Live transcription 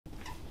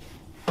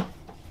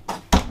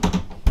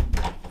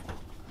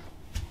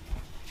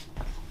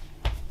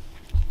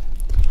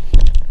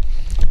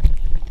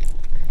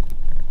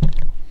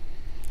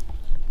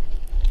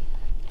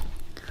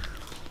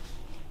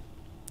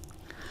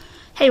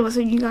Hey, what's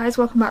up you guys,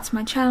 welcome back to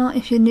my channel.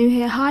 If you're new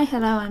here, hi,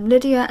 hello, I'm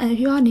Lydia, and if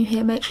you are new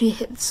here, make sure you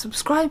hit the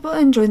subscribe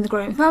button, join the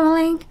growing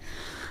family.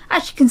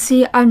 As you can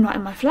see, I'm not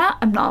in my flat,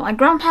 I'm not at my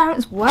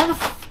grandparents'. Where the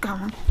f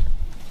am I?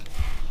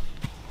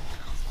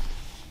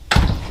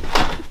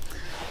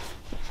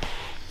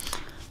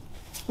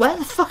 Where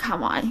the fuck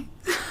am I?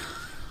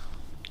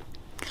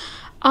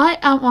 I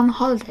am on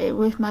holiday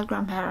with my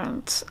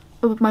grandparents,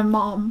 with my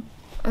mom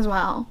as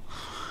well.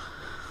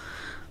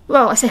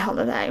 Well, I say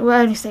holiday, we're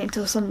only staying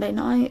till Sunday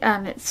night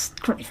and it's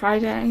currently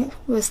Friday,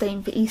 we're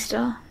staying for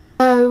Easter.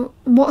 So,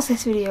 what's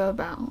this video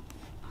about?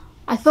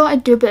 I thought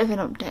I'd do a bit of an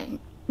update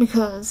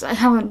because I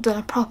haven't done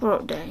a proper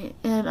update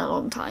in a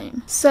long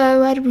time.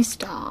 So, where do we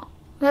start?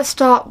 Let's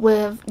start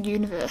with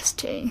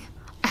university.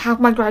 I have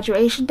my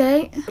graduation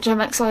date, which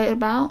I'm excited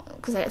about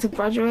because I get to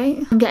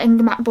graduate. I'm getting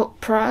the MacBook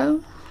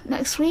Pro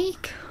next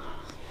week,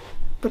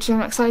 which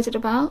I'm excited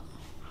about.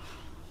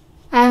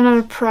 I haven't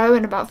had a Pro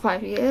in about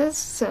 5 years,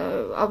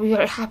 so I'll be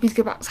very happy to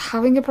go back to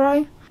having a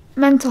Pro.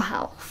 Mental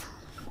health.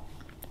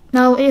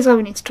 Now, here's where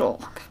we need to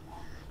talk.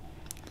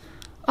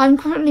 I'm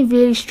currently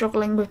really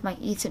struggling with my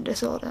eating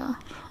disorder,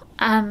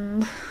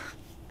 and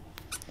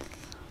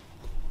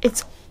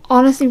it's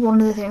honestly one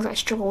of the things I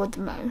struggle with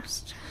the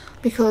most,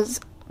 because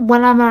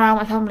when I'm around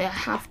my family I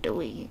have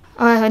to eat.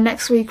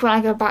 Next week when I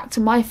go back to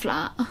my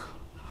flat, I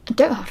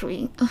don't have to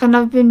eat, and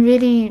I've been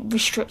really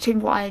restricting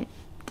what I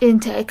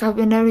intake. I've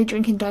been only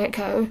drinking Diet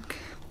Coke,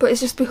 but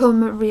it's just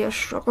become a real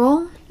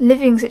struggle.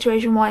 Living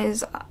situation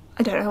wise,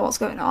 I don't know what's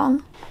going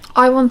on.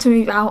 I want to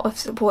move out of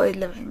supported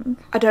living.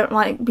 I don't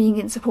like being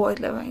in supported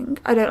living.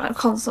 I don't like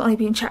constantly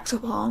being checked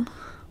up on.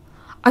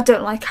 I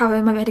don't like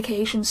having my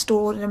medication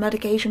stored in a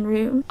medication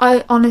room.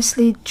 I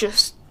honestly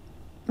just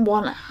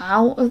want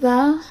out of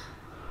there.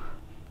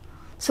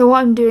 So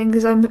what I'm doing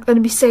is I'm going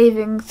to be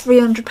saving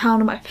 £300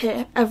 of my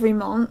PIP every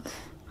month,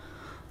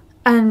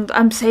 and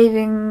I'm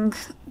saving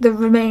the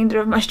remainder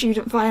of my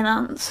student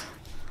finance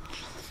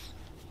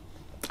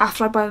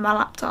after I buy my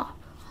laptop.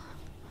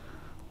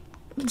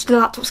 The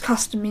laptop's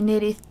costing me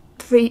nearly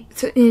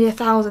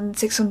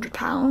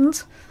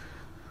 £1,600.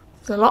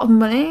 It's a lot of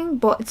money,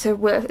 but it's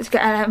worth it to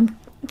get an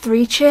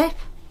M3 chip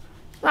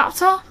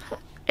laptop.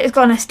 It's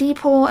got an SD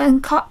port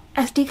and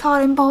SD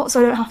card import, so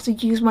I don't have to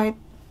use my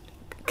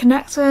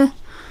connector.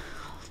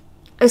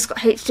 It's got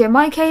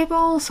HDMI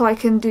cable, so I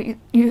can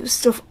use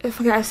stuff if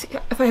I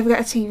ever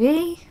get a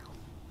TV.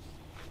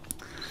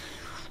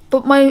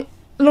 But my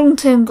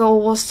long-term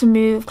goal was to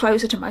move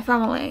closer to my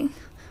family.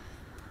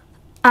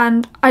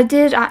 And I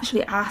did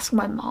actually ask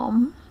my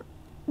mom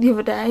the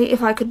other day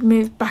if I could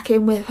move back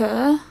in with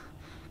her,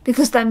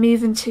 because they're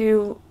moving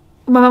to...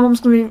 My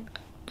mum's going to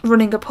be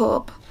running a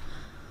pub,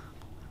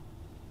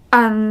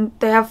 and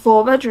they have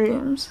 4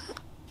 bedrooms,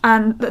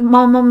 and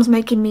my mum's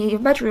making me a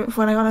bedroom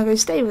when I'm going to go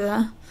stay with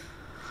her.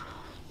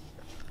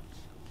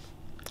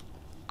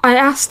 I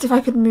asked if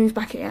I could move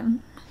back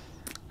in,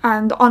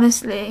 and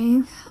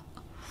honestly,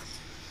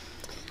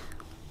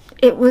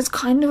 it was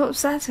kind of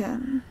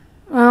upsetting.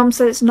 My mum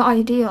said it's not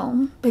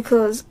ideal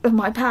because of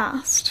my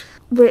past,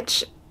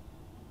 which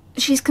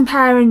she's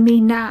comparing me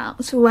now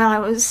to when I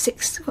was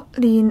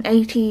 16,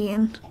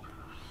 18.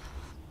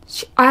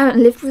 I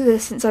haven't lived with her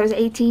since I was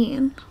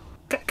 18.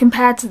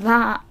 Compared to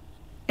that,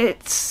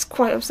 it's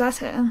quite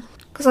upsetting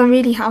because I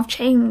really have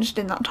changed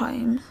in that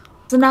time.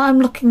 So now I'm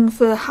looking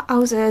for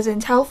houses in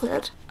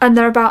Telford, and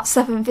they're about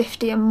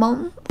 £750 a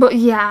month. But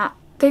yeah,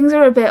 things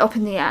are a bit up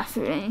in the air for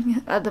me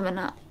at the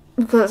minute,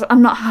 because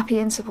I'm not happy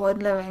in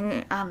supported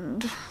living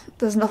and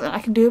there's nothing I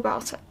can do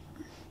about it.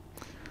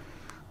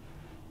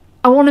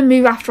 I want to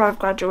move after I've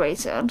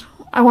graduated.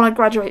 I want to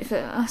graduate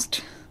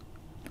first.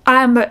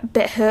 I am a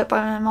bit hurt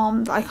by my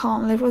mum that I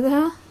can't live with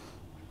her,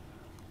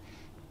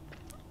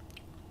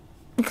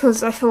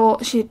 because I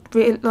thought she'd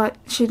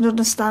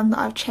understand that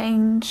I've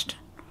changed.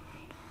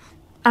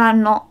 And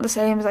I'm not the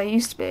same as I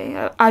used to be.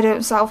 I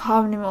don't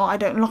self-harm anymore. I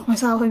don't lock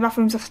myself in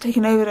bathrooms after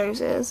taking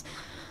overdoses.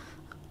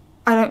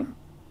 I don't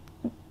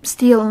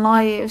steal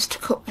knives to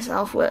cut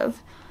myself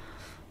with.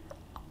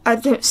 I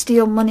don't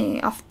steal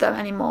money off them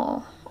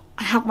anymore.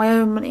 I have my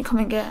own money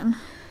coming in.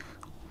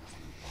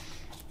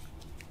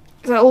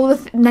 So all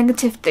the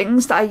negative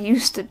things that I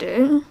used to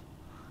do,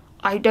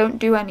 I don't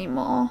do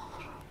anymore.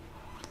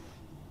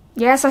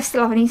 Yes, I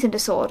still have an eating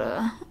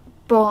disorder,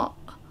 but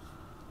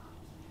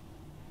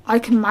I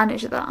can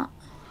manage that.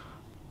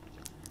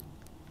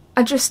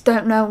 I just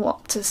don't know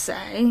what to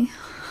say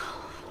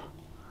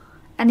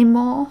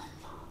anymore.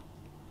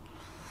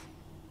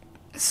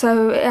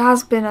 So it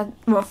has been a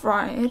rough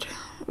ride,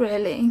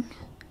 really.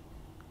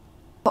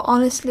 But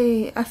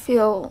honestly, I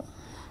feel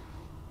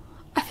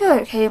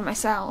okay in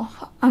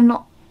myself. I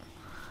know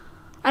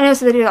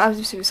it's a video that I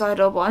was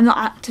suicidal, but I'm not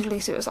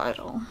actively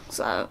suicidal.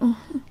 So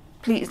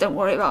please don't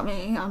worry about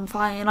me. I'm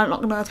fine. I'm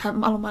not going to attempt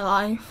my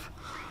life.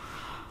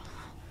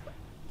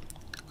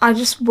 I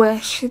just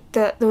wish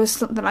that there was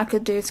something I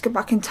could do to go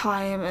back in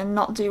time and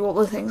not do all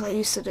the things I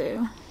used to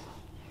do.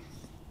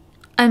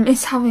 I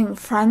miss having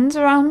friends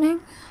around me,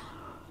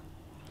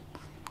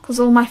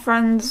 because all my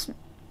friends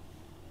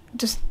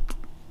just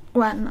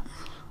when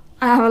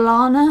I have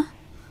Alana,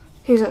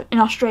 who's in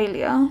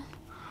Australia.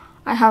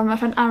 I have my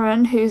friend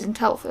Aaron, who's in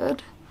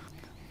Telford.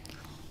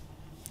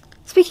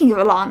 Speaking of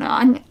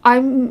Alana,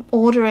 I'm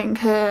ordering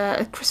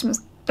her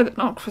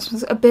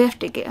a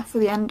birthday gift for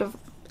the end of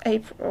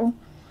April.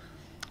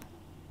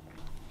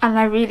 And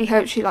I really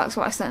hope she likes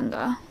what I send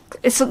her.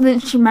 It's something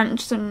she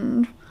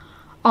mentioned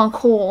on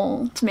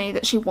call to me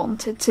that she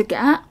wanted to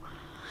get.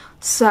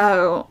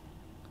 So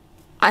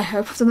I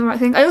hope I've done the right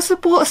thing. I also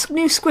bought a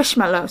new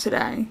Squishmallow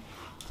today.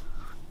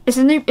 It's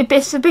a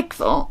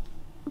Bigfoot,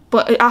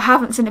 but I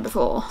haven't seen it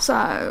before,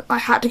 so I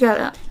had to get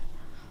it.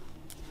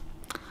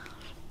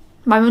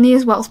 My money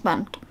is well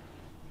spent.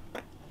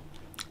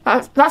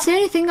 That's the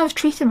only thing I've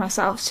treated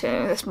myself to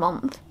this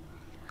month.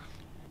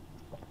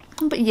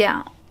 But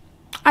yeah,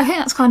 I think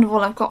that's kind of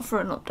all I've got for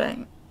an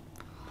update.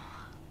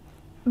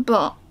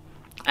 But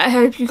I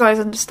hope you guys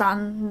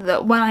understand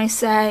that when I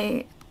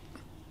say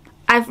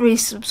every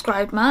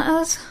subscribe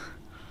matters,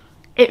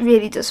 it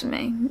really does for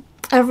me.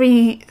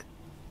 Every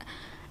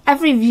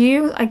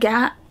view I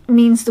get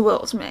means the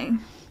world to me.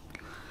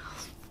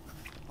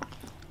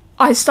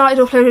 I started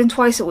uploading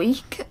twice a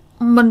week,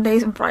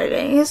 Mondays and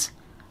Fridays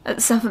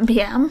at 7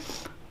 PM.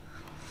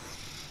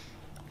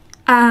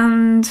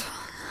 And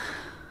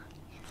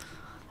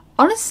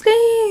honestly,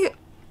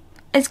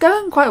 it's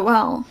going quite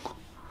well.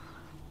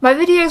 My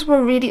videos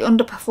were really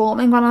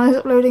underperforming when I was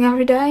uploading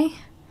every day.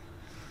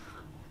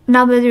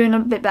 Now they're doing a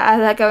bit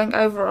better, they're going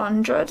over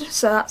 100,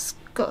 so that's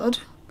good.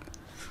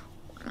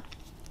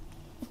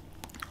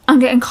 I'm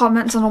getting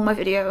comments on all my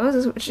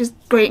videos, which is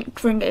great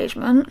for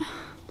engagement.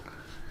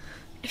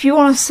 If you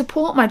want to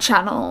support my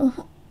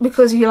channel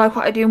because you like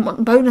what I do and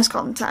want bonus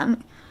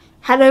content,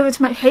 head over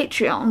to my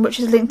Patreon, which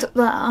is linked up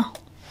there.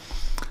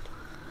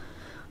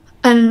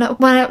 And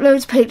when I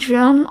upload to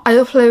Patreon,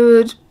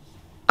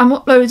 I'm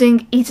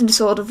uploading eating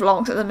disorder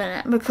vlogs at the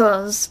minute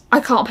because I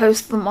can't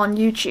post them on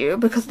YouTube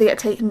because they get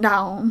taken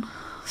down.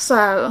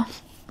 So,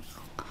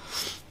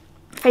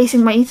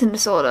 facing my eating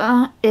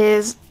disorder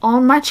is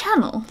on my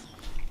channel.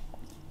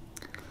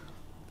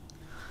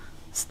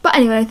 But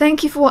anyway,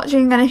 thank you for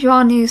watching, and if you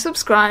are new,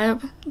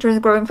 subscribe. Join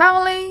the growing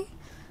family.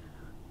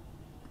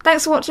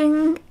 Thanks for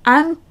watching,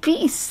 and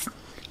peace!